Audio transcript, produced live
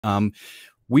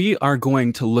We are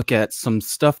going to look at some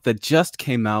stuff that just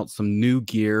came out, some new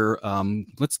gear.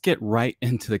 Let's get right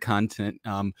into the content.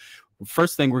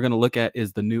 First thing we're going to look at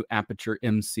is the new Aputure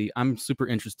MC. I'm super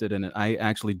interested in it. I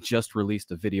actually just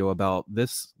released a video about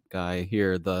this guy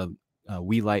here, the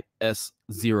Light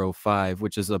S05,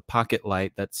 which is a pocket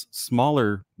light that's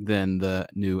smaller than the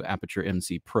new Aputure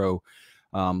MC Pro,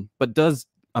 but does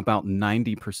about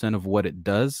 90% of what it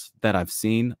does that I've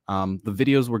seen. The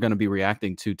videos we're going to be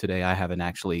reacting to today, I haven't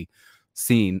actually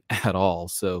seen at all.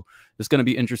 So it's going to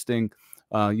be interesting.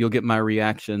 You'll get my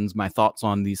reactions, my thoughts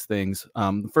on these things.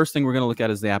 The first thing we're going to look at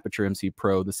is the Aputure MC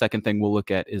Pro. The second thing we'll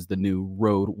look at is the new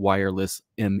Rode Wireless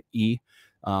ME.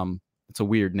 It's a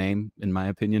weird name, in my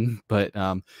opinion, but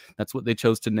that's what they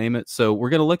chose to name it. So we're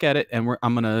going to look at it, and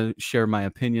I'm going to share my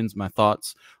opinions, my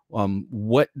thoughts,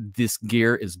 what this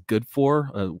gear is good for,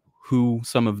 who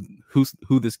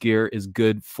this gear is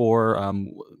good for,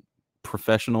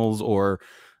 professionals or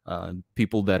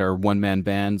people that are one-man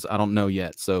bands. I don't know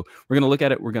yet. So we're going to look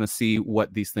at it. We're going to see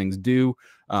what these things do,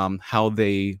 how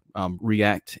they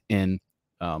react in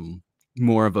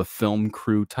more of a film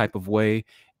crew type of way,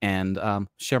 and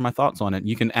share my thoughts on it.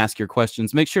 You can ask your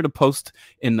questions. Make sure to post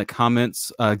in the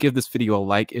comments. Give this video a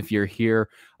like if you're here.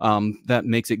 That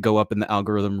makes it go up in the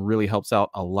algorithm, really helps out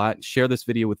a lot. Share this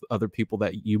video with other people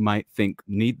that you might think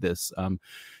need this.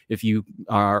 If you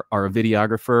are a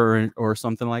videographer or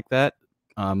something like that,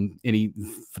 any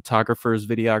photographers,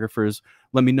 videographers,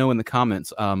 let me know in the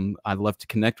comments. I'd love to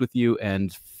connect with you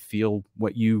and feel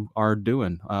what you are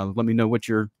doing. Let me know what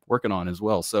you're working on as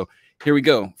well. So here we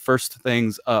go. First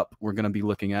things up, we're going to be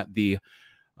looking at the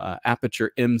Aputure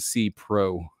MC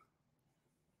Pro.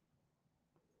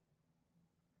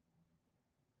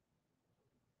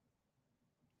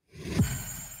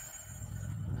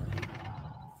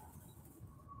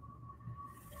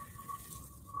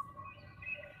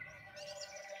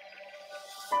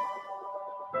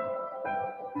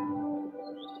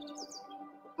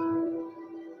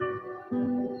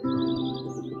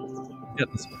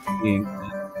 Get this being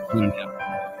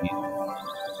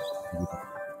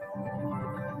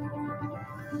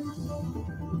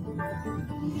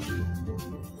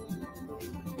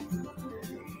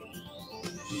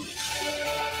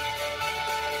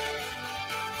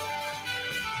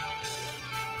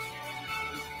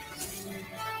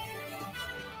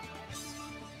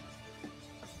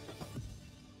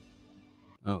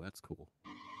oh, that's cool.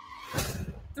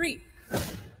 3,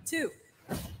 2,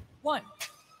 1,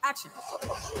 action.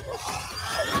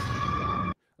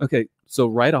 Okay, so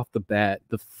right off the bat,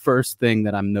 the first thing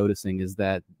that I'm noticing is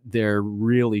that they're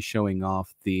really showing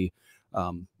off the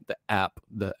app,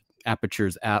 the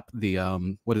Aputure's app, the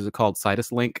what is it called,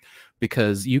 Sidus Link,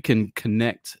 because you can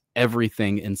connect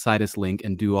everything in Sidus Link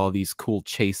and do all these cool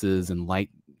chases and light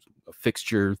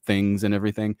fixture things and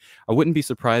everything. I wouldn't be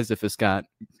surprised if it's got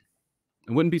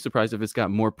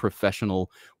more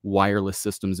professional wireless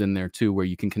systems in there too, where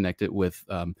you can connect it with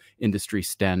industry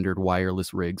standard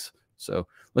wireless rigs. So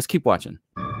let's keep watching.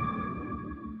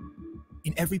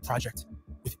 In every project,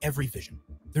 with every vision,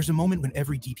 there's a moment when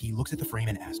every DP looks at the frame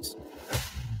and asks,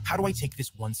 how do I take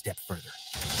this one step further?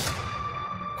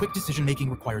 Quick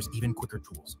decision-making requires even quicker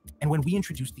tools. And when we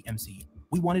introduced the MC,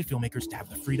 we wanted filmmakers to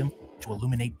have the freedom to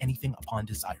illuminate anything upon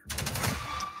desire,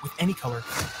 with any color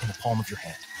in the palm of your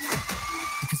hand.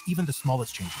 Because even the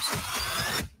smallest changes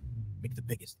make the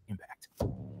biggest impact.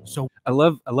 So I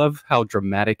love how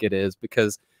dramatic it is,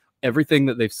 because everything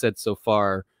that they've said so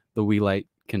far, the Light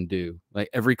can do. Like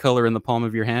every color in the palm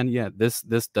of your hand. Yeah, this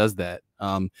does that.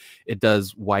 It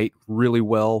does white really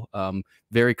well,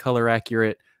 very color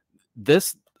accurate.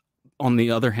 This, on the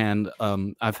other hand,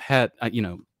 I've had,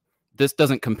 this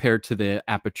doesn't compare to the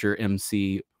Aputure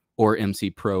MC or MC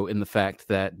Pro in the fact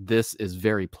that this is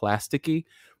very plasticky.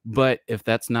 But if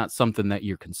that's not something that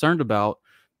you're concerned about,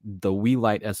 the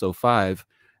Light S05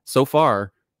 so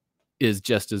far is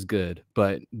just as good.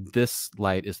 But this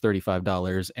light is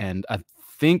 $35, and I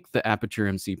think the Aputure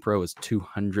MC Pro is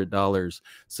 $200.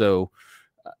 So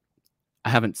I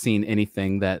haven't seen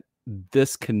anything that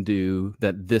this can do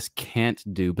that this can't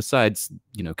do, besides,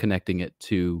 connecting it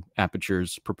to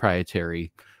Aputure's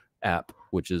proprietary app,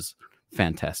 which is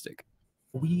fantastic.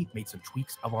 We made some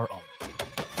tweaks of our own.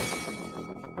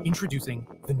 Introducing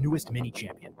the newest mini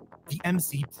champion, the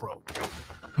MC Pro.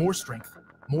 More strength,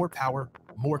 more power,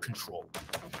 more control.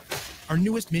 Our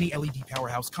newest mini LED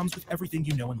powerhouse comes with everything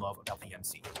you know and love about the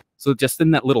MC. So just in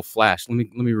that little flash, let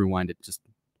me rewind it.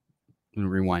 Let me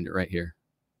rewind it right here.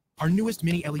 Our newest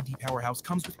mini LED powerhouse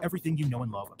comes with everything you know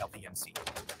and love about the MC.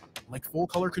 Like full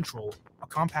color control, a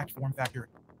compact form factor,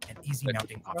 and easy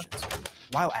mounting options,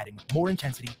 while adding more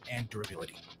intensity and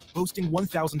durability. Boasting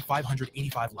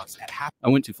 1,585 lux at half. I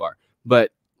went too far,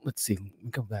 but let's see. Let me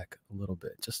go back a little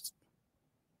bit. Just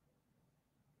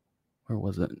where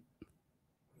was it?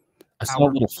 I saw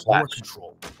a little flash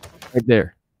control right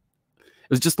there. It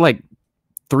was just like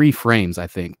 3 frames, I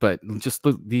think, but just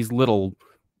these little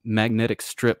magnetic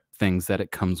strip things that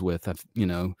it comes with. You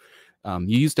know,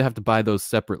 you used to have to buy those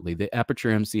separately. The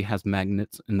Aputure MC has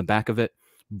magnets in the back of it,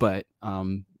 but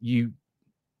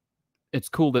it's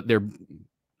cool that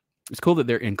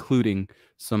they're including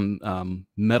some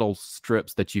metal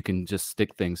strips that you can just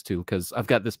stick things to, because I've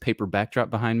got this paper backdrop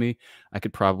behind me. I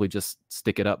could probably just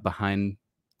stick it up behind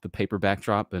the paper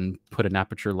backdrop and put an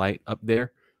Aputure light up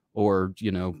there, or,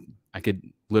 you know, I could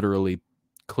literally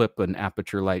clip an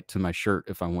Aputure light to my shirt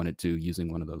if I wanted to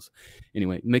using one of those.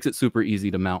 Anyway, it makes it super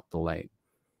easy to mount the light.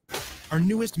 Our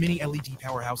newest mini LED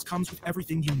powerhouse comes with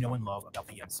everything you know and love about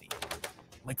the MC,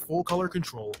 like full color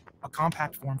control, a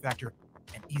compact form factor,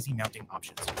 and easy mounting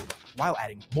options, while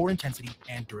adding more intensity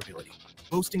and durability.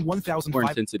 Boasting 1,000. More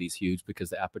intensity is huge because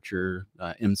the Aputure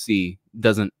MC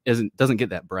doesn't get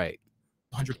that bright.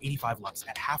 185 lux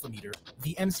at half a meter,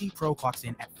 the MC Pro clocks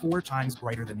in at 4 times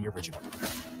brighter than the original,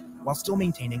 while still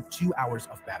maintaining 2 hours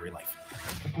of battery life.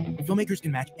 Filmmakers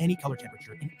can match any color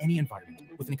temperature in any environment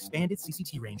with an expanded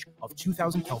CCT range of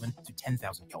 2,000 Kelvin to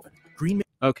 10,000 Kelvin.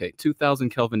 Okay, 2,000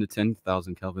 Kelvin to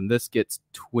 10,000 Kelvin. This gets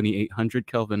 2,800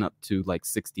 Kelvin up to like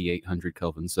 6,800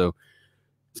 Kelvin. So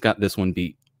it's got this one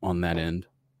beat on that end.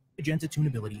 Magenta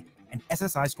tunability and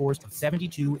SSI scores of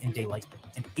 72 in daylight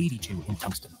and 82 in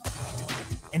tungsten.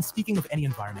 And speaking of any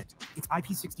environment, its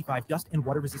IP65 dust and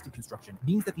water resistant construction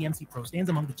means that the MC Pro stands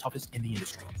among the toughest in the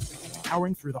industry,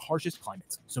 powering through the harshest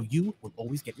climates, so you will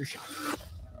always get your shot.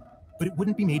 But it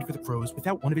wouldn't be made for the pros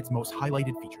without one of its most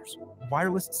highlighted features,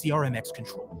 wireless CRMX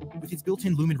control. With its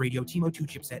built-in Lumen Radio TMO2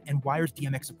 chipset and wires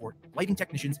DMX support, lighting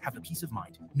technicians have the peace of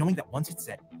mind knowing that once it's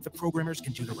set, the programmers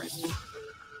can do the rest,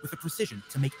 with the precision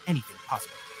to make anything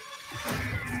possible.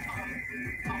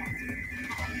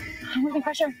 I'm moving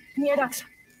pressure in the air ducts.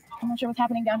 I'm not sure what's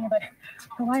happening down here, but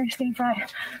the wire is getting fried.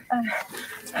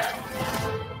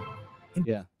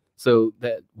 Yeah. So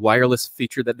that wireless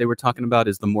feature that they were talking about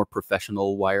is the more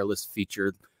professional wireless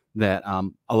feature that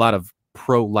a lot of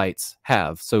pro lights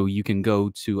have. So you can go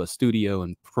to a studio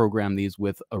and program these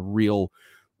with a real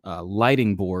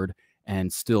lighting board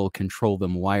and still control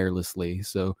them wirelessly.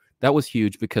 So that was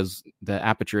huge because the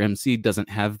Aputure MC doesn't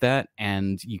have that,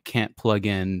 and you can't plug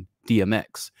in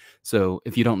DMX. So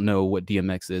if you don't know what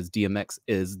DMX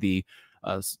is the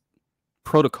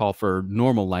protocol for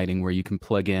normal lighting where you can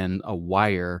plug in a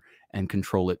wire and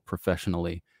control it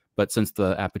professionally. But since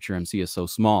the Aputure MC is so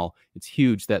small, it's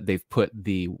huge that they've put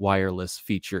the wireless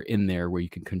feature in there where you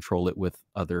can control it with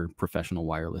other professional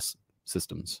wireless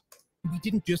systems. We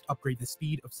didn't just upgrade the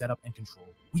speed of setup and control,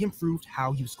 we improved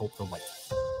how you sculpt the light.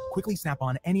 Quickly snap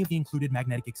on any of the included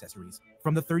magnetic accessories,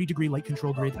 from the 30-degree light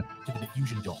control grid to the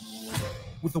diffusion dome.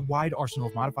 With a wide arsenal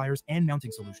of modifiers and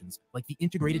mounting solutions, like the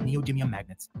integrated neodymium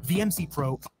magnets, the MC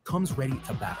Pro comes ready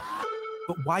to battle.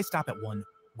 But why stop at one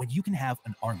when you can have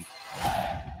an army?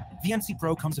 The MC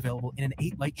Pro comes available in an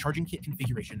 8-light charging kit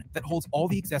configuration that holds all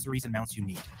the accessories and mounts you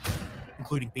need,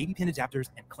 including baby pin adapters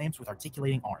and clamps with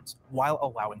articulating arms, while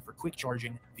allowing for quick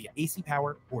charging via AC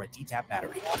power or a D-tap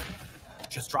battery.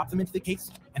 Just drop them into the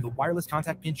case, and the wireless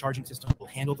contact pin charging system will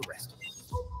handle the rest.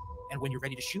 And when you're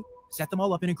ready to shoot, set them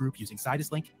all up in a group using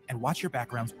Sidus Link and watch your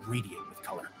backgrounds radiate with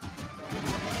color.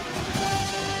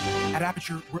 At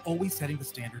Aputure, we're always setting the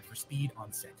standard for speed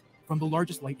on set, from the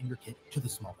largest light in your kit to the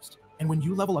smallest. And when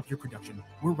you level up your production,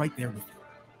 we're right there with you,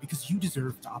 because you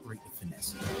deserve to operate with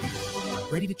finesse.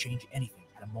 Ready to change anything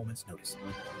at a moment's notice,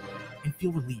 and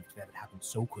feel relieved that it happened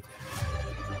so quickly.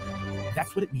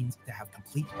 That's what it means to have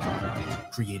complete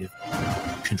creative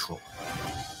control.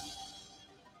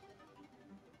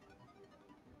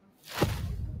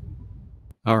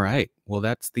 All right. Well,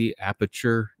 that's the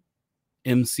Aputure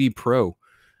MC Pro.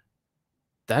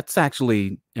 That's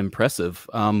actually impressive.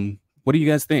 What do you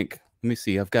guys think? Let me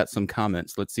see. I've got some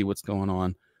comments. Let's see what's going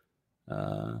on.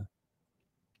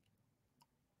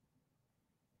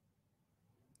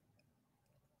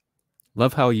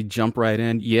 Love how you jump right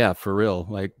in. Yeah, for real.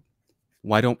 Like,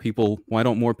 why don't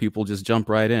more people just jump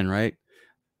right in, right?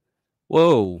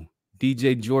 Whoa,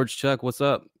 DJ George Chuck, what's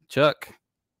up? Chuck,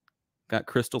 got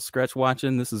Crystal Scratch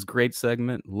watching. This is great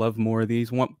segment. Love more of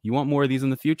these. You want more of these in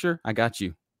the future? I got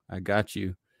you. I got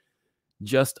you.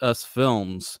 Just Us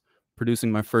Films,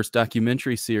 producing my first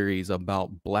documentary series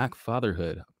about Black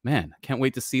fatherhood. Man, I can't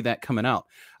wait to see that coming out.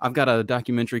 I've got a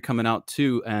documentary coming out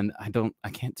too, and I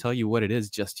can't tell you what it is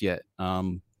just yet.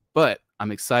 but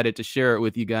I'm excited to share it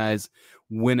with you guys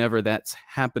whenever that's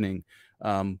happening.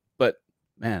 But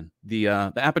man, the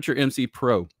Aputure MC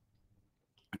Pro,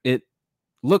 it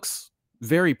looks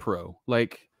very pro.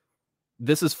 Like,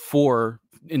 this is for,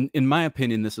 in my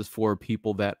opinion, this is for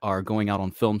people that are going out on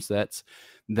film sets,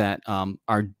 that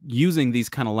are using these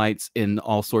kind of lights in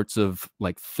all sorts of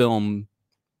like film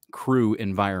crew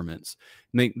environments.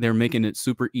 They're making it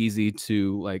super easy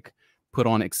to like put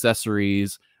on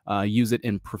accessories, use it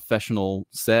in professional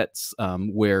sets,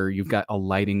 where you've got a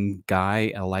lighting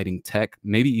guy, a lighting tech,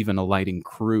 maybe even a lighting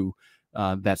crew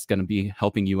that's going to be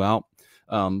helping you out.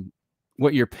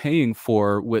 What you're paying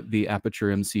for with the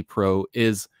Aputure MC Pro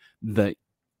is the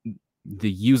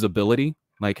usability,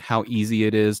 like how easy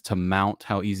it is to mount,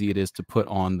 how easy it is to put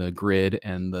on the grid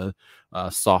and the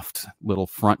soft little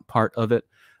front part of it.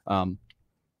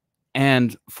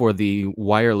 And for the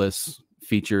wireless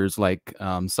features like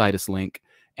Sidus Link,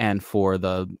 and for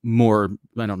the more,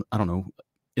 I don't know,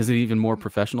 is it even more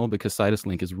professional, because Sidus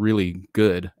Link is really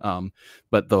good,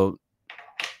 but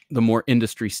the more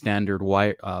industry standard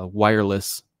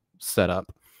wireless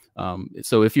setup.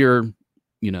 So if you're,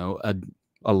 you know,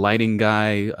 a lighting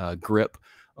guy, a grip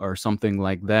or something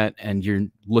like that, and you're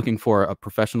looking for a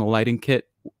professional lighting kit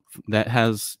that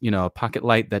has, you know, a pocket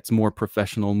light that's more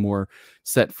professional, more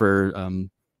set for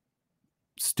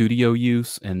studio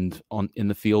use and in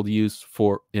the field use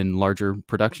for in larger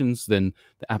productions, then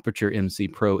the Aputure MC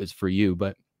Pro is for you.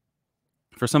 But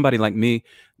for somebody like me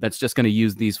that's just going to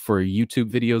use these for YouTube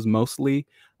videos mostly,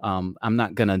 I'm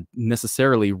not going to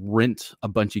necessarily rent a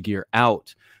bunch of gear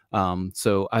out.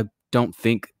 So I don't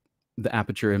think the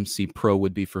Aputure MC Pro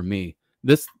would be for me.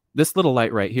 This little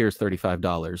light right here is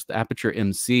 $35. The Aputure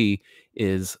MC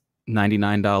is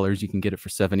 $99. You can get it for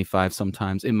 $75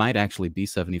 sometimes. It might actually be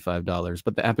 $75,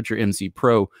 but the Aputure MC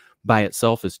Pro by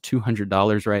itself is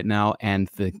 $200 right now, and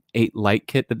the 8 light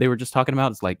kit that they were just talking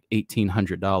about is like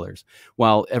 $1,800.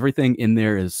 While everything in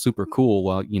there is super cool,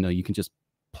 while, you know, you can just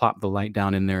plop the light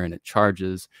down in there and it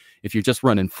charges. If you're just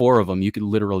running 4 of them, you could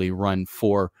literally run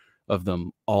 4 of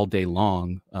them all day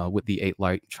long with the 8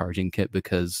 light charging kit,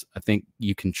 because I think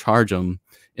you can charge them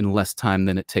in less time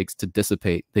than it takes to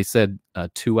dissipate. They said a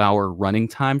 2-hour running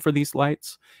time for these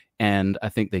lights, and I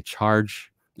think they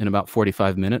charge in about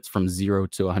 45 minutes from 0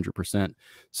 to 100%.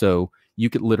 So you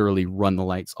could literally run the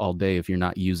lights all day if you're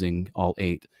not using all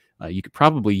 8. You could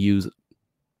probably use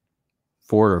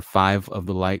 4 or 5 of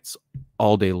the lights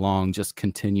all day long, just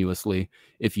continuously,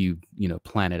 if you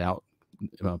plan it out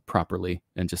properly,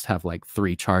 and just have like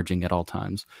 3 charging at all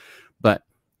times. But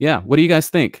yeah, what do you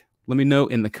guys think? Let me know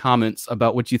in the comments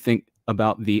about what you think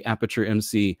about the Aputure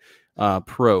MC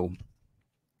Pro.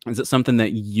 Is it something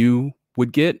that you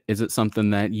would get? Is it something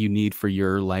that you need for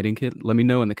your lighting kit? Let me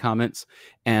know in the comments.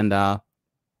 And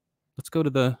let's go to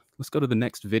the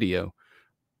next video.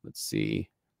 Let's see.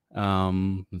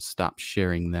 Let's stop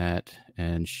sharing that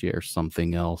and share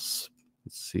something else.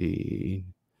 Let's see.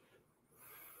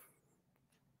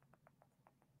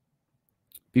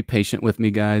 Be patient with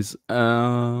me, guys.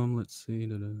 Let's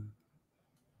see.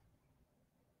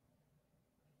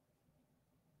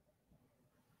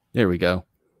 There we go.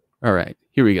 All right,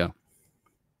 here we go.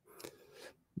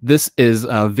 This is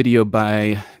a video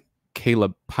by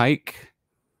Caleb Pike,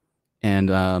 and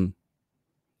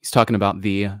he's talking about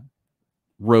the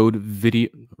Rode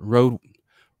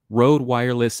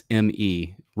Wireless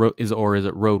ME, or is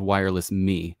it Rode Wireless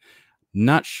Me?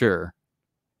 Not sure,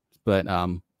 but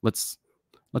let's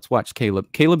watch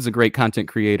Caleb. Caleb's a great content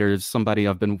creator, somebody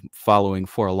I've been following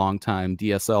for a long time.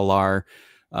 DSLR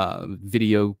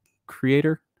video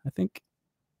creator, I think.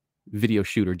 Video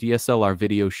shooter, DSLR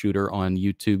video shooter on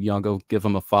YouTube. Y'all go give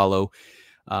him a follow.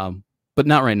 But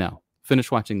not right now.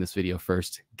 Finish watching this video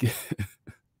first.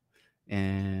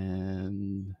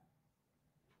 And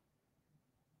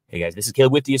hey guys, this is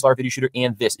Caleb with DSLR Video Shooter,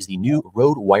 and this is the new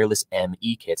Rode Wireless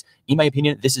ME kit. In my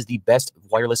opinion, this is the best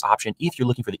wireless option if you're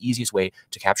looking for the easiest way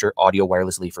to capture audio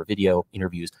wirelessly for video,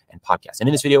 interviews, and podcasts. And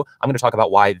in this video, I'm going to talk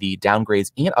about why the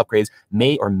downgrades and upgrades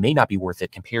may or may not be worth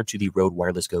it compared to the Rode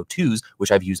Wireless Go 2s,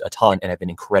 which I've used a ton and have been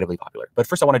incredibly popular. But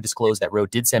first, I want to disclose that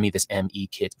Rode did send me this ME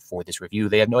kit for this review.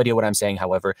 They have no idea what I'm saying,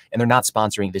 however, and they're not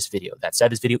sponsoring this video. That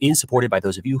said, this video is supported by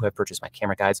those of you who have purchased my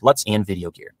camera guides, LUTs, and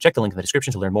video gear. Check the link in the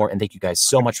description to learn more, and thank you guys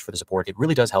so much for the support. It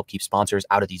really does help keep sponsors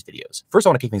out of these videos. First,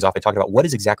 I want to kick things off by talking about what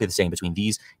is exactly the same between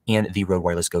these and the Rode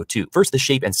Wireless Go 2. First, the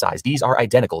shape and size. These are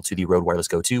identical to the Rode Wireless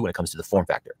Go 2 when it comes to the form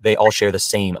factor. They all share the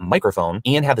same microphone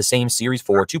and have the same Series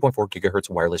 4 2.4 gigahertz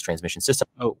wireless transmission system.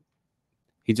 oh,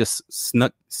 he just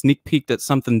sneak peeked at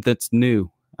something that's new.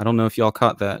 I don't know if y'all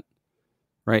caught that.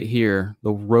 right here,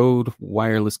 the Rode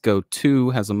Wireless Go 2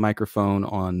 has a microphone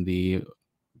on the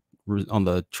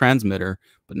transmitter,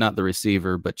 but not the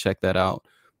receiver. But check that out.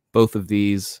 Both of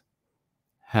these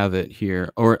have it here,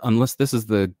 or unless this is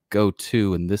the Go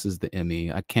 2 and this is the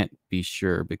ME. I can't be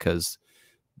sure because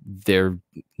they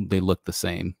look the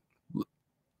same.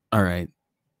 All right.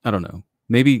 I don't know.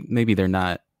 Maybe they're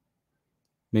not.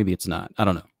 Maybe it's not. I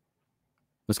don't know.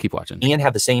 Let's keep watching. And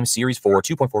have the same Series 4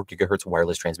 2.4 gigahertz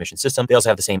wireless transmission system. They also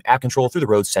have the same app control through the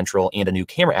Rode Central and a new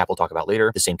camera app we'll talk about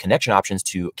later. The same connection options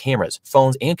to cameras,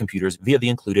 phones, and computers via the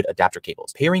included adapter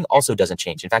cables. Pairing also doesn't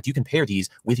change. In fact, you can pair these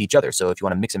with each other. So if you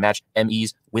want to mix and match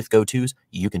MEs with Go 2s,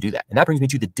 you can do that. And that brings me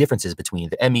to the differences between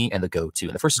the ME and the Go 2.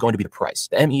 And the first is going to be the price.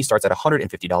 The ME starts at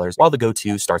 $150, while the Go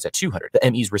 2 starts at $200.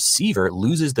 The ME's receiver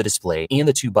loses the display and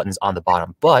the 2 buttons on the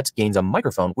bottom, but gains a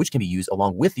microphone which can be used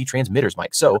along with the transmitter's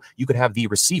mic. So you could have the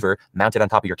receiver mounted on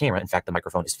top of your camera. In fact, the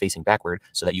microphone is facing backward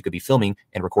so that you could be filming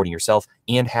and recording yourself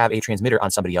and have a transmitter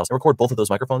on somebody else and record both of those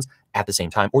microphones at the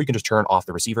same time. Or you can just turn off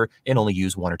the receiver and only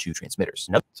use 1 or 2 transmitters.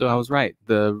 So I was right.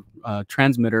 The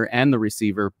transmitter and the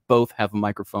receiver both have a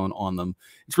microphone on them.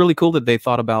 It's really cool that they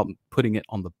thought about putting it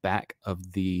on the back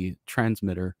of the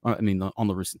transmitter. I mean, on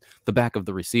the back of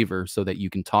the receiver, so that you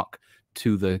can talk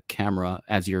to the camera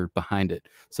as you're behind it.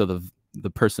 So the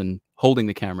person holding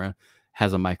the camera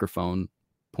has a microphone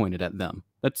pointed at them.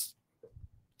 It's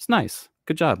nice.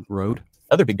 Good job, Rode.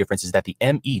 Other big difference is that the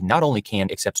ME not only can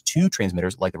accept 2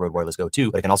 transmitters like the Rode Wireless Go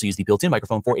 2, but it can also use the built-in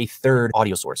microphone for a 3rd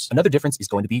audio source. Another difference is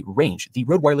going to be range. The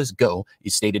Rode Wireless Go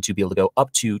is stated to be able to go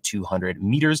up to 200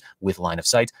 meters with line of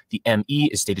sight. The ME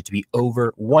is stated to be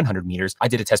over 100 meters. I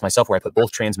did a test myself where I put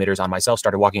both transmitters on myself,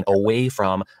 started walking away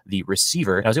from the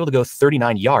receiver, and I was able to go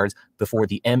 39 yards before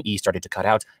the ME started to cut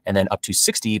out, and then up to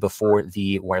 60 before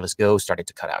the Wireless Go started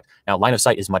to cut out. Now, line of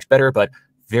sight is much better, but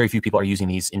very few people are using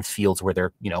these in fields where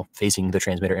they're, facing the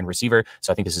transmitter and receiver.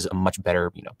 So I think this is a much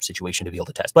better, situation to be able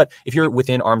to test. But if you're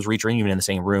within arm's reach or even in the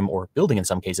same room or building in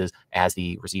some cases as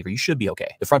the receiver, you should be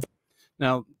okay. The front.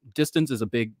 Now, distance is a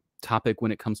big topic when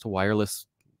it comes to wireless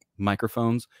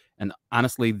microphones. And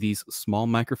honestly, these small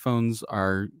microphones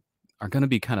are going to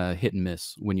be kind of hit and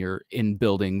miss when you're in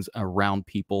buildings around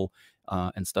people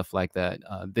and stuff like that.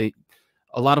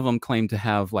 A lot of them claim to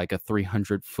have like a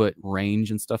 300-foot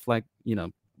range and stuff like,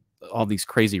 all these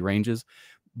crazy ranges.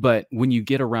 But when you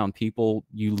get around people,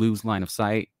 you lose line of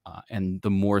sight. And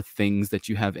the more things that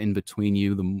you have in between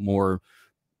you, the more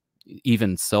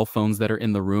even cell phones that are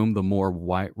in the room, the more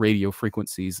radio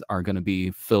frequencies are going to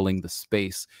be filling the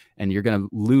space. And you're going to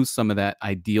lose some of that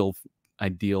ideal, what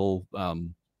do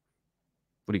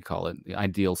you call it? The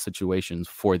ideal situations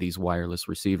for these wireless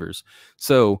receivers.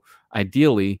 So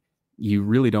ideally, you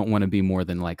really don't want to be more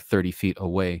than like 30 feet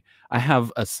away. I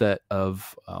have a set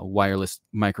of wireless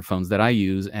microphones that I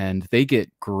use, and they get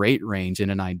great range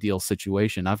in an ideal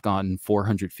situation. I've gone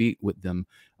 400 feet with them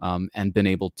and been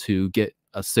able to get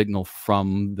a signal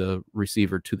from the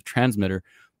receiver to the transmitter.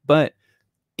 But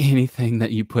anything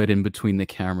that you put in between the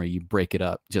camera, you break it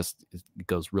up, it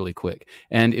goes really quick.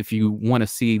 And if you want to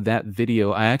see that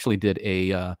video, I actually did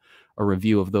a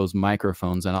review of those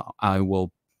microphones, and I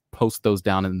will post those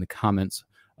down in the comments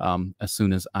as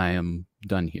soon as I am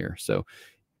done here. So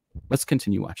let's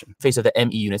continue watching. Face of the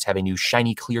ME units have a new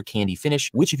shiny clear candy finish,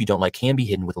 which if you don't like can be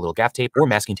hidden with a little gaff tape or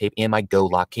masking tape and my Go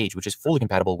Lock cage, which is fully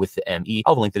compatible with the ME.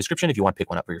 I'll have a link in the description if you want to pick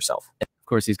one up for yourself. Of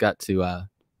course, he's got to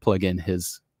plug in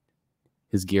his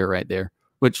gear right there,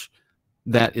 which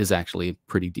that is actually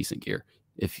pretty decent gear.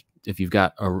 If you've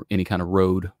got any kind of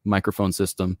Rode microphone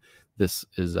system, this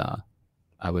is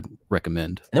I would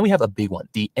recommend. And then we have a big one.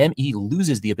 The ME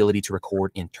loses the ability to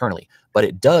record internally, but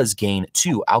it does gain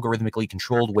 2 algorithmically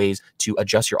controlled ways to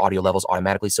adjust your audio levels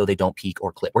automatically so they don't peak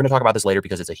or clip. We're going to talk about this later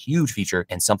because it's a huge feature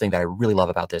and something that I really love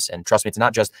about this. And trust me, it's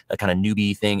not just a kind of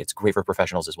newbie thing. It's great for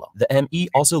professionals as well. The ME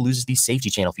also loses the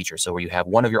safety channel feature. So where you have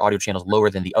one of your audio channels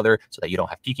lower than the other so that you don't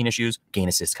have peaking issues. Gain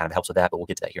assist kind of helps with that, but we'll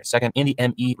get to that here in a second. And the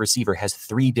ME receiver has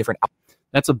 3 different.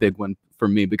 That's a big one for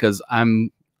me because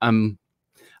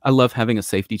I love having a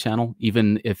safety channel,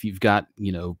 even if you've got,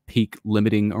 peak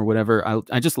limiting or whatever.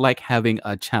 I just like having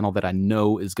a channel that I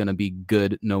know is going to be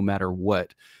good no matter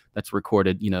what. That's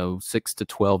recorded, 6 to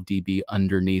 12 dB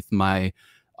underneath my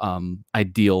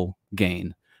ideal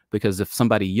gain. Because if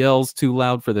somebody yells too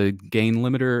loud for the gain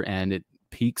limiter and it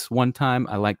peaks one time,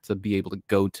 I like to be able to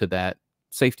go to that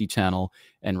safety channel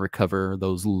and recover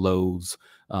those lows,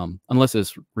 unless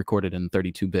it's recorded in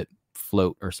 32-bit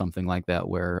float or something like that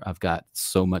where I've got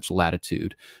so much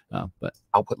latitude. But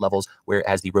output levels,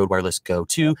 whereas the Rode Wireless Go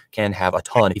 2 can have a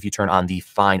ton if you turn on the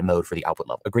fine mode for the output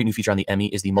level. A great new feature on the ME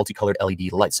is the multicolored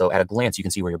LED light. So at a glance, you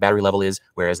can see where your battery level is,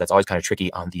 whereas that's always kind of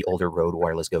tricky on the older Rode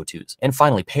Wireless Go 2s. And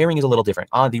finally, pairing is a little different.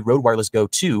 On the Rode Wireless Go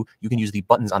 2, you can use the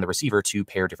buttons on the receiver to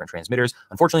pair different transmitters.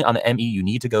 Unfortunately, on the ME, you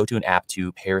need to go to an app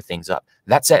to pair things up.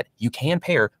 That said, you can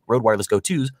pair Rode Wireless Go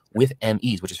 2s with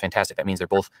MEs, which is fantastic. That means they're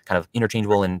both kind of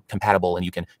interchangeable and compatible, and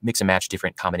you can mix and match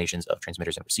different combinations of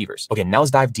transmitters and receivers. Okay, now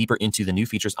let's dive deeper into the new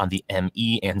features on the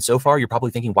ME. And so far, you're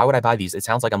probably thinking, why would I buy these? It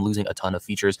sounds like I'm losing a ton of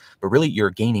features, but really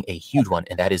you're gaining a huge one,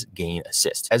 and that is gain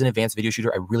assist. As an advanced video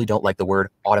shooter, I really don't like the word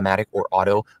automatic or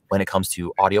auto when it comes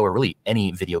to audio or really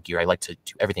any video gear. I like to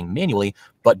do everything manually,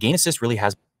 but gain assist really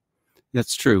has.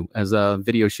 That's true. As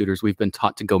video shooters, we've been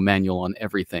taught to go manual on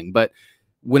everything. But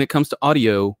when it comes to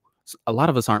audio, a lot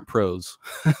of us aren't pros.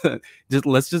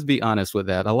 Let's just be honest with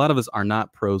that. A lot of us are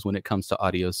not pros when it comes to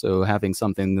audio. So having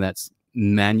something that's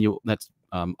manual, that's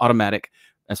automatic,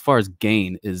 as far as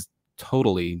gain, is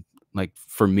totally, like,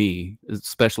 for me,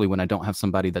 especially when I don't have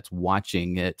somebody that's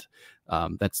watching it,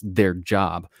 that's their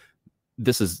job.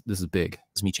 This is big.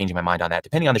 It's me changing my mind on that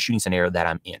depending on the shooting scenario that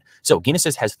I'm in. So gain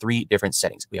assist has 3 different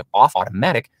settings. We have off,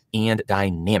 automatic, and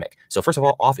dynamic. So first of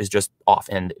all, off is just off,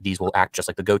 and these will act just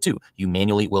like the Go 2. You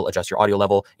manually will adjust your audio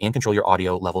level and control your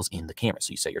audio levels in the camera.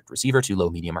 So you set your receiver to low,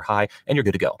 medium, or high, and you're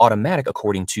good to go. Automatic,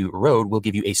 according to Rode, will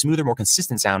give you a smoother, more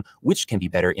consistent sound, which can be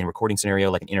better in recording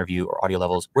scenario like an interview or audio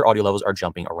levels, where audio levels are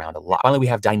jumping around a lot. Finally, we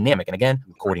have dynamic, and again,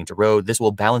 according to Rode, this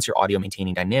will balance your audio,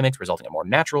 maintaining dynamics, resulting in more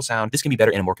natural sound. This can be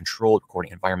better in a more controlled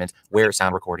recording environment where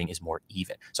sound recording is more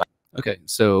even. So okay,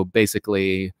 so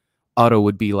basically auto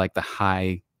would be like the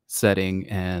high setting,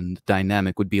 and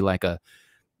dynamic would be like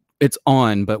it's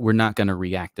on, but we're not going to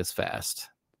react as fast.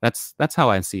 That's how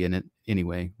I see it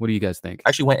anyway. What do you guys think? I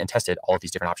actually went and tested all of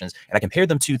these different options, and I compared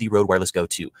them to the Rode Wireless Go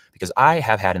 2 because I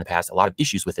have had in the past a lot of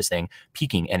issues with this thing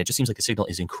peaking, and it just seems like the signal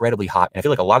is incredibly hot. And I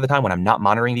feel like a lot of the time when I'm not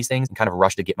monitoring these things and kind of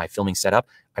rush to get my filming set up,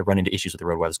 I run into issues with the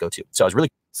Rode Wireless Go 2. So I was really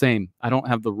same. I don't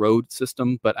have the Rode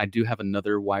system, but I do have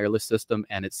another wireless system,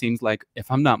 and it seems like if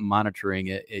I'm not monitoring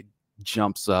it, it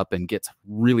jumps up and gets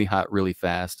really hot really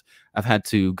fast. I've had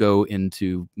to go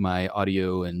into my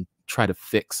audio and try to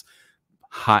fix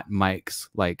hot mics,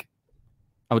 like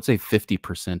I would say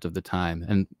 50% of the time,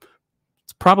 and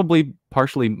it's probably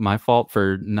partially my fault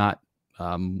for not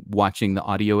watching the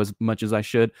audio as much as I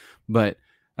should. But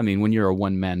I mean, when you're a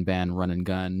one-man band run and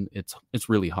gun, it's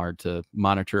really hard to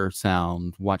monitor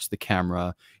sound, watch the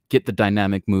camera, get the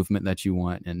dynamic movement that you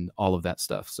want, and all of that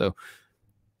stuff. So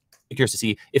curious to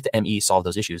see if the ME solved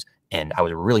those issues, and I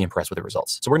was really impressed with the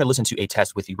results. So we're going to listen to a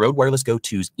test with the Rode Wireless Go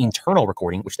 2's internal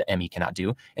recording, which the ME cannot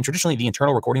do. And traditionally, the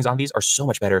internal recordings on these are so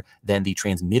much better than the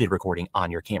transmitted recording on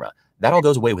your camera. That all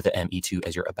goes away with the ME2,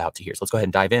 as you're about to hear. So let's go ahead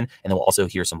and dive in, and then we'll also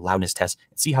hear some loudness tests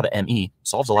and see how the ME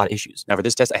solves a lot of issues. Now for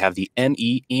this test, I have the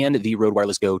ME and the Rode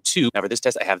Wireless Go 2. Now for this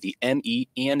test, I have the ME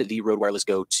and the Rode Wireless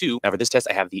Go 2. Now for this test,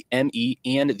 I have the ME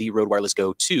and the Rode Wireless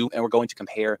Go 2, and we're going to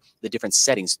compare the different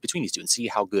settings between these two and see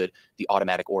how good the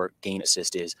automatic or gain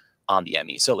assist is on the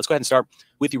ME. So let's go ahead and start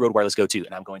with the Rode Wireless Go 2.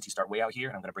 And I'm going to start way out here,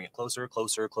 and I'm going to bring it closer,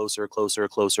 closer, closer, closer,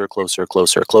 closer, closer,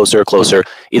 closer, closer, closer.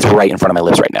 It's right in front of my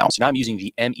lips right now. So now I'm using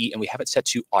the ME, and we have it set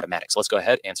to automatic. So let's go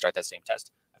ahead and start that same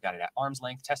test. I've got it at arm's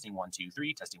length, testing 1, 2,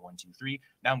 3, testing 1, 2, 3.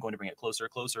 Now I'm going to bring it closer,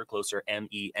 closer, closer,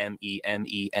 ME, ME,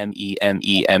 ME, ME,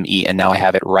 ME, ME, and now I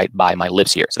have it right by my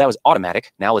lips here. So that was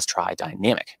automatic. Now let's try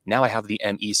dynamic. Now I have the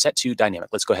ME set to dynamic.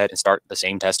 Let's go ahead and start the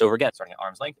same test over again. Starting at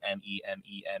arm's length, ME,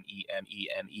 ME, ME,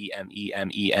 ME, ME, ME,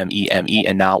 ME, ME, ME,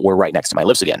 and now we're right next to my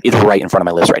lips again. It's right in front of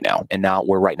my lips right now. And now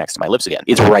we're right next to my lips again.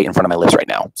 It's right in front of my lips right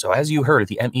now. So as you heard,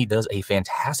 the ME does a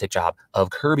fantastic job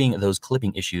of curbing those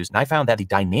clipping issues. And I found that the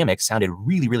dynamic sounded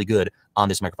really, really good on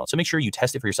this microphone. So make sure you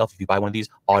test it for yourself if you buy one of these,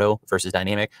 auto versus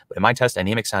dynamic. But in my test,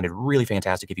 dynamic sounded really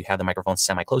fantastic if you have the microphone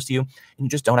semi-close to you, and you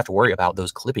just don't have to worry about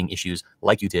those clipping issues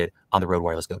like you did on the Rode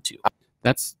Wireless Go 2.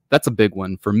 That's a big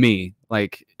one for me.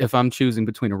 Like if I'm choosing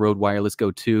between a Rode Wireless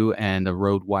Go 2 and a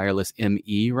Rode Wireless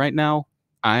ME right now,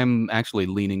 I'm actually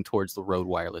leaning towards the Rode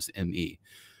Wireless ME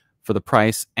for the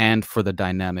price and for the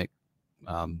dynamic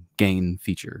gain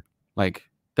feature. Like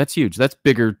that's huge. That's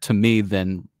bigger to me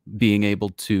than being able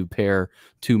to pair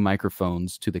 2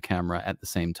 microphones to the camera at the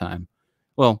same time.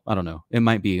 Well, I don't know. It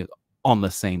might be on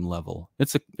the same level.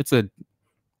 It's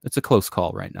a close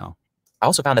call right now. I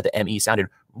also found that the ME sounded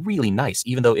really nice,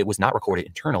 even though it was not recorded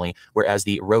internally, whereas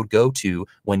the Rode Go 2,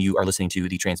 when you are listening to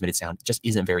the transmitted sound, just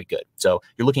isn't very good. So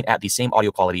you're looking at the same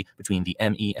audio quality between the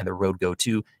ME and the Rode Go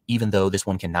 2, even though this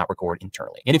one cannot record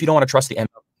internally. And if you don't want to trust the ME,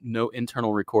 no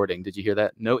internal recording. Did you hear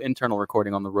that? No internal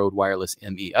recording on the Rode Wireless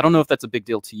ME. I don't know if that's a big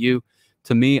deal to you.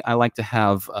 To me, I like to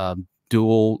have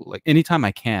dual, like anytime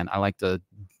I can, I like to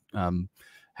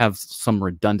have some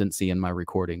redundancy in my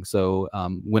recording. So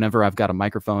whenever I've got a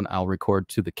microphone, I'll record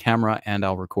to the camera and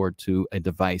I'll record to a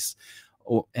device.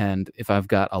 And if I've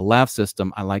got a lav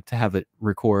system, I like to have it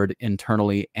record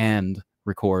internally and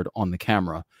record on the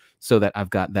camera so that I've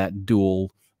got that dual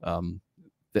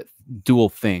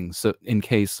thing. So in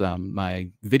case my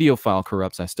video file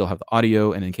corrupts, I still have the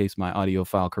audio, and in case my audio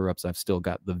file corrupts, I've still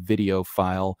got the video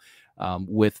file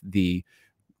with the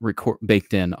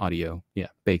baked in audio. Yeah,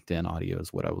 baked in audio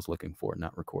is what I was looking for,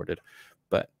 not recorded.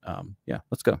 But yeah,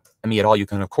 let's go. Me at all, you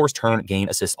can of course turn gain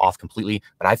assist off completely,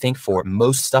 but I think for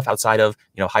most stuff outside of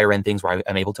higher end things where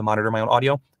I'm able to monitor my own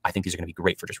audio, I think these are going to be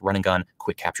great for just run and gun,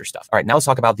 quick capture stuff. All right, now let's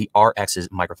talk about the RX's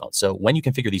microphone. So when you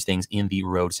configure these things in the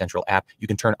Rode Central app, you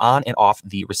can turn on and off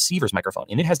the receiver's microphone,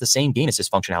 and it has the same gain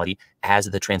assist functionality as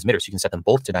the transmitter. So you can set them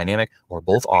both to dynamic or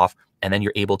both off, and then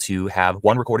you're able to have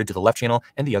one recorded to the left channel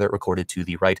and the other recorded to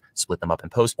the right, split them up in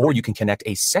post, or you can connect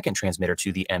a second transmitter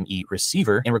to the ME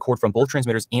receiver and record from both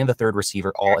transmitters and the third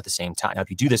receiver all at the same time. Now, if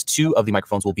you do this, 2 of the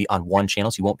microphones will be on one channel,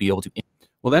 so you won't be able to.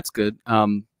 Well, that's good.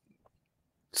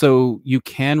 So you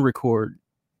can record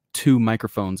 2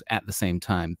 microphones at the same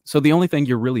time. So the only thing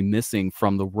you're really missing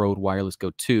from the Rode Wireless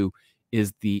Go 2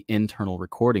 is the internal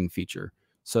recording feature.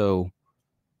 So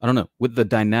I don't know, with the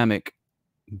dynamic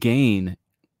gain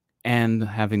and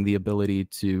having the ability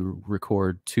to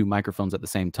record 2 microphones at the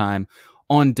same time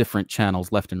on different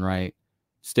channels, left and right,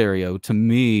 stereo, to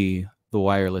me, the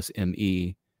Wireless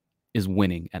ME is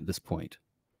winning at this point.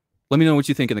 Let me know what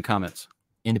you think in the comments.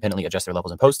 Independently adjust their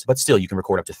levels in post, but still you can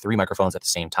record up to 3 microphones at the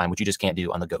same time, which you just can't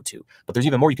do on the Go 2. But there's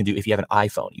even more you can do if you have an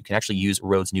iPhone. You can actually use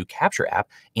Rode's new Capture app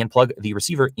and plug the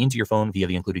receiver into your phone via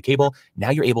the included cable. Now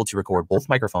you're able to record both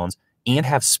microphones and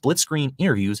have split screen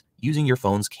interviews using your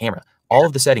phone's camera. All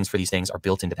of the settings for these things are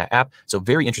built into that app. So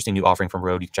very interesting new offering from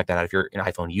Rode. You can check that out if you're an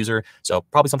iPhone user. So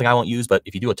probably something I won't use, but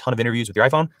if you do a ton of interviews with your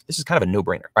iPhone, this is kind of a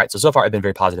no-brainer. All right, so far I've been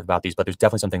very positive about these, but there's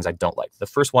definitely some things I don't like. The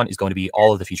first one is going to be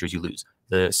all of the features you lose.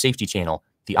 The safety channel,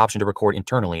 the option to record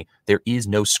internally. There is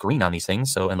no screen on these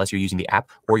things. So unless you're using the app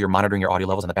or you're monitoring your audio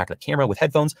levels on the back of the camera with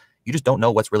headphones, you just don't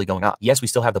know what's really going on. Yes, we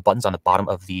still have the buttons on the bottom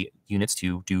of the units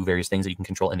to do various things that you can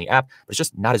control in the app, but it's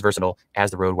just not as versatile as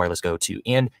the Rode Wireless Go 2.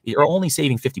 And you're only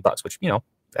saving $50, which,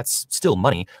 that's still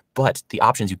money, but the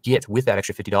options you get with that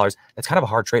extra $50, that's kind of a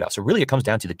hard trade-off. So really it comes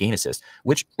down to the gain assist,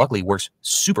 which luckily works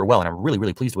super well and I'm really,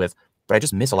 really pleased with, but I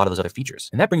just miss a lot of those other features.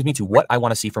 And that brings me to what I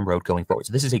want to see from Rode going forward.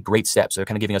 So this is a great step. So they're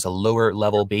kind of giving us a lower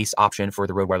level base option for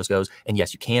the Rode Wireless Go's. And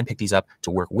yes, you can pick these up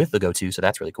to work with the Go 2, so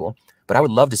that's really cool. But I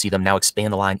would love to see them now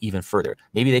expand the line even further.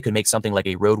 Maybe they could make something like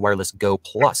a Rode Wireless Go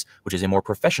Plus, which is a more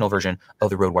professional version of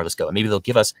the Rode Wireless Go. And maybe they'll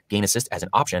give us gain assist as an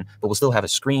option, but we'll still have a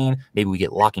screen. Maybe we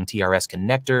get locking TRS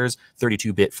connectors,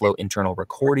 32-bit float internal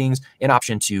recordings, an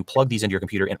option to plug these into your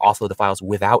computer and offload the files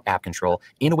without app control,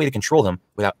 and a way to control them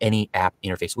without any app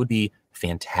interface. It would be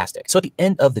fantastic. So at the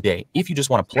end of the day, if you just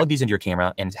want to plug these into your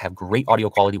camera and have great audio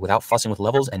quality without fussing with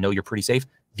levels and know you're pretty safe,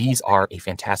 these are a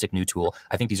fantastic new tool.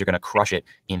 I think these are going to crush it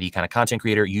in the kind of content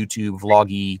creator, YouTube,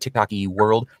 vloggy, TikTok-y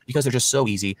world because they're just so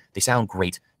easy. They sound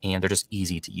great and they're just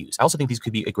easy to use. I also think these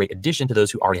could be a great addition to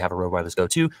those who already have a Rode Wireless Go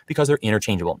 2 because they're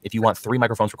interchangeable. If you want 3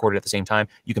 microphones recorded at the same time,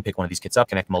 you can pick one of these kits up,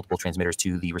 connect multiple transmitters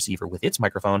to the receiver with its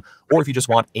microphone, or if you just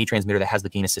want a transmitter that has the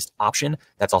gain assist option,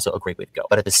 that's also a great way to go.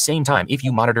 But at the same time, if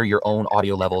you monitor your own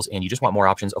audio levels and you just want more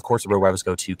options, of course, the Rode Wireless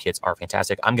Go 2 kits are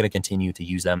fantastic. I'm going to continue to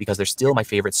use them because they're still my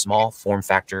favorite small form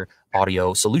factor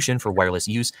audio solution for wireless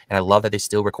use. And I love that they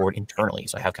still record internally.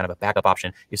 So I have kind of a backup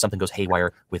option if something goes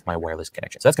haywire with my wireless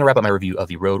connection. So that's going to wrap up my review of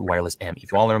the Rode Wireless ME.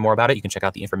 If you want to learn more about it, you can check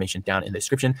out the information down in the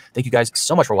description. Thank you guys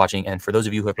so much for watching. And for those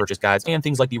of you who have purchased guides and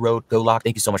things like the Rode Go Lock,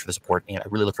 thank you so much for the support. And I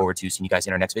really look forward to seeing you guys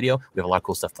in our next video. We have a lot of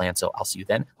cool stuff planned. So I'll see you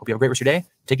then. Hope you have a great rest of your day.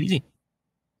 Take it easy.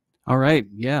 All right.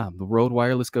 Yeah. The Rode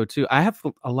Wireless Go 2. I have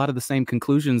a lot of the same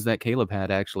conclusions that Caleb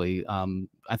had, actually.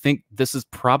 I think this is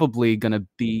probably going to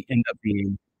end up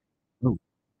being. Oh,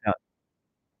 yeah.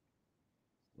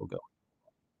 We'll go.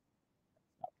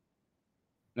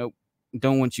 Nope.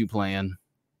 Don't want you playing.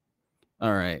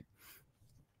 All right.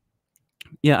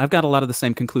 Yeah, I've got a lot of the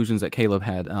same conclusions that Caleb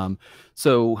had.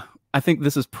 So I think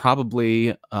this is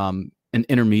probably an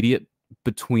intermediate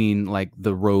between like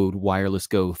the Rode Wireless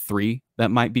Go 3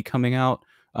 that might be coming out.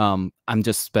 I'm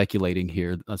just speculating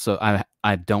here. So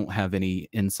I don't have any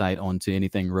insight onto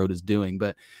anything Rode is doing,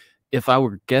 but if I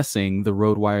were guessing, the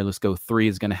Rode Wireless Go 3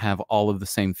 is going to have all of the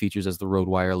same features as the Rode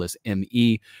Wireless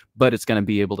ME, but it's going to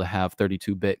be able to have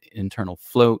 32-bit internal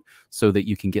float so that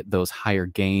you can get those higher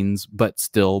gains, but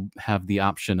still have the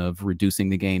option of reducing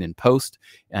the gain in post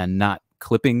and not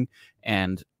clipping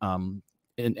and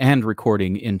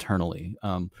recording internally.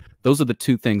 Those are the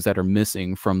two things that are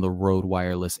missing from the Rode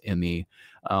Wireless ME.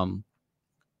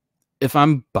 If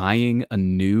I'm buying a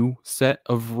new set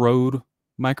of Rode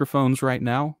microphones right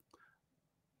now,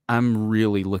 I'm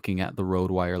really looking at the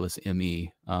Rode Wireless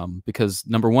ME because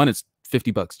number one, it's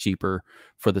 $50 cheaper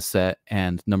for the set,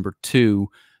 and number two,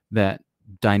 that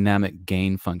dynamic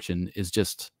gain function is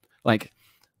just like,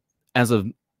 as a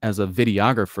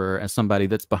videographer, as somebody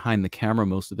that's behind the camera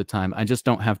most of the time, I just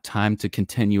don't have time to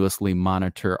continuously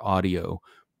monitor audio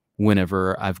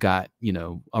whenever I've got, you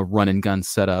know, a run and gun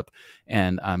setup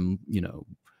and I'm, you know,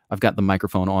 I've got the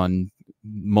microphone on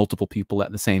multiple people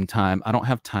at the same time. I don't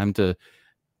have time to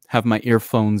have my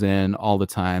earphones in all the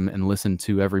time and listen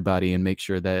to everybody and make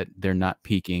sure that they're not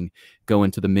peaking, go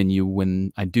into the menu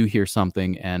when I do hear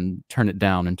something and turn it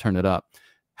down and turn it up.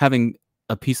 Having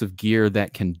a piece of gear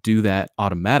that can do that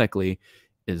automatically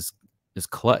is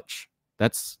clutch.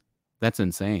 That's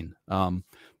insane.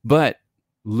 But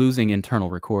losing internal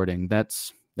recording,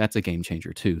 that's a game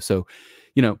changer too. So,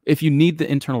 you know, if you need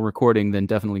the internal recording, then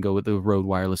definitely go with the Rode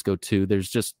Wireless Go 2.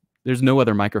 There's no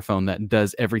other microphone that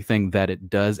does everything that it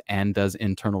does and does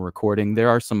internal recording. There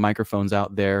are some microphones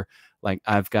out there, like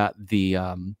I've got the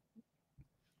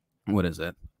what is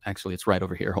it? Actually, it's right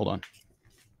over here. Hold on.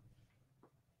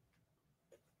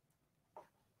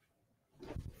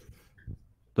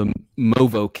 The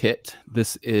Movo kit.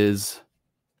 This is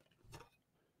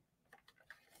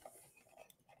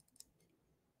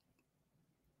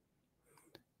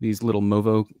these little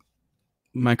Movo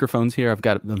microphones here. I've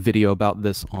got a video about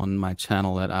this on my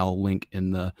channel that I'll link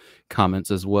in the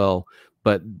comments as well.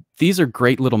 But these are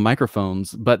great little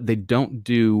microphones, but they don't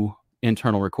do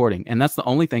internal recording, and that's the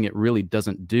only thing it really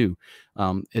doesn't do.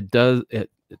 It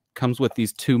comes with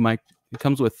these two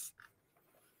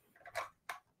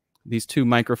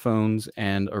microphones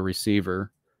and a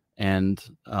receiver, and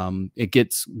it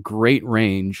gets great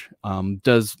range.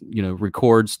 Does, you know,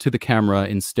 records to the camera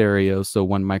in stereo, so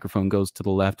one microphone goes to the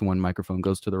left, one microphone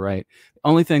goes to the right. The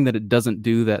only thing that it doesn't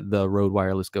do that the Rode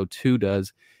Wireless Go 2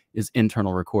 does is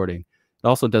internal recording. It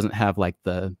also doesn't have like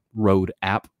the Rode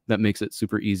app that makes it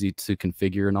super easy to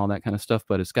configure and all that kind of stuff,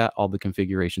 but it's got all the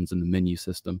configurations in the menu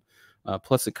system.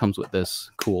 Plus it comes with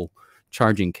this cool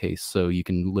charging case, so you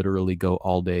can literally go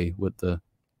all day with the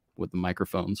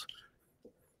microphones.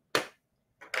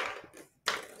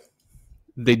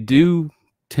 They do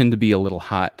tend to be a little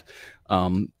hot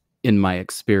in my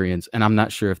experience, and I'm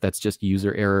not sure if that's just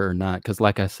user error or not, because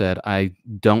like I said, I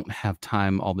don't have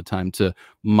time all the time to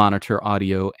monitor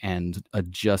audio and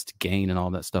adjust gain and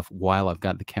all that stuff while I've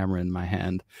got the camera in my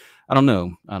hand. I don't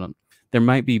know. There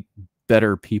might be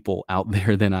better people out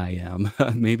there than I am.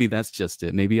 Maybe that's just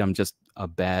it. Maybe I'm just a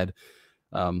bad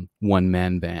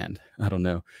one-man band. I don't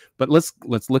know. But let's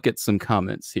look at some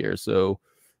comments here. So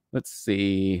let's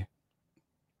see.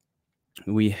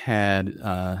 We had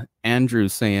Andrew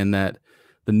saying that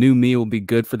the new Me will be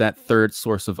good for that third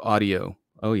source of audio.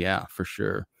 Oh yeah, for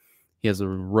sure. He has a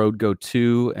Rode Go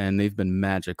 2 and they've been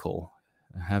magical.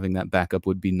 Having that backup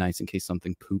would be nice in case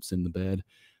something poops in the bed.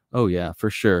 Oh yeah, for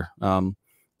sure.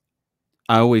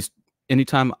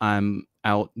 Anytime I'm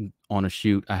out on a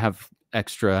shoot, I have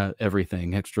extra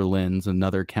everything, extra lens,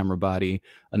 another camera body,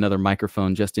 another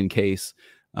microphone just in case.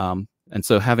 And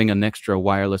so having an extra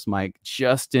wireless mic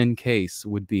just in case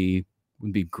would be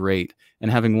great.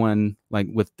 And having one like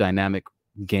with dynamic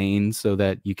gain so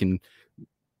that you can,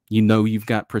 you know, you've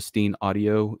got pristine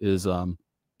audio is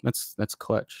that's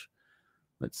clutch.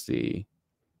 Let's see.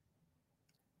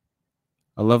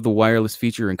 I love the wireless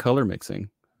feature in color mixing.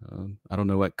 I don't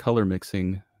know what color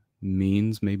mixing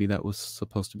means. Maybe that was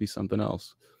supposed to be something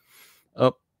else.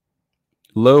 Oh,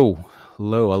 low.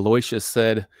 Aloysius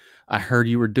said, I heard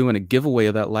you were doing a giveaway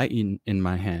of that light in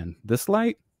my hand. This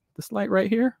light right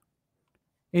here?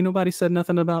 Ain't nobody said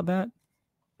nothing about that.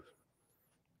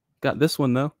 Got this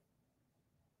one though.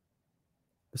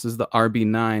 This is the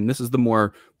RB9. This is the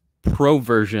more pro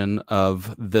version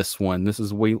of this one. This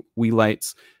is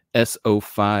Welight's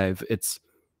S05. It's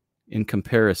in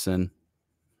comparison.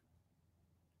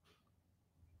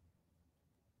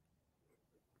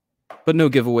 But no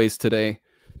giveaways today.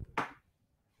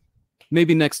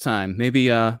 Maybe next time. Maybe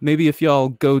if y'all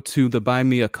go to the Buy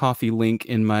Me a Coffee link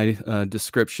in my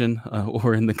description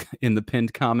or in the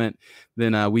pinned comment,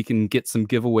 then we can get some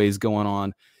giveaways going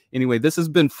on. Anyway, this has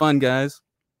been fun, guys.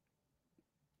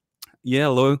 Yeah,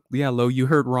 Lo, you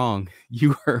heard wrong.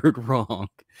 You heard wrong.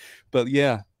 But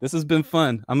yeah, this has been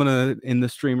fun. I'm gonna end the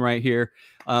stream right here.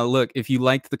 Look, if you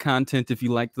liked the content, if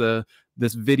you liked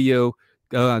this video,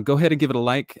 go ahead and give it a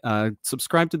like.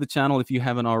 Subscribe to the channel if you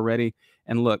haven't already.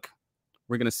 And look,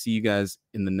 we're gonna see you guys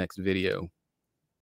in the next video.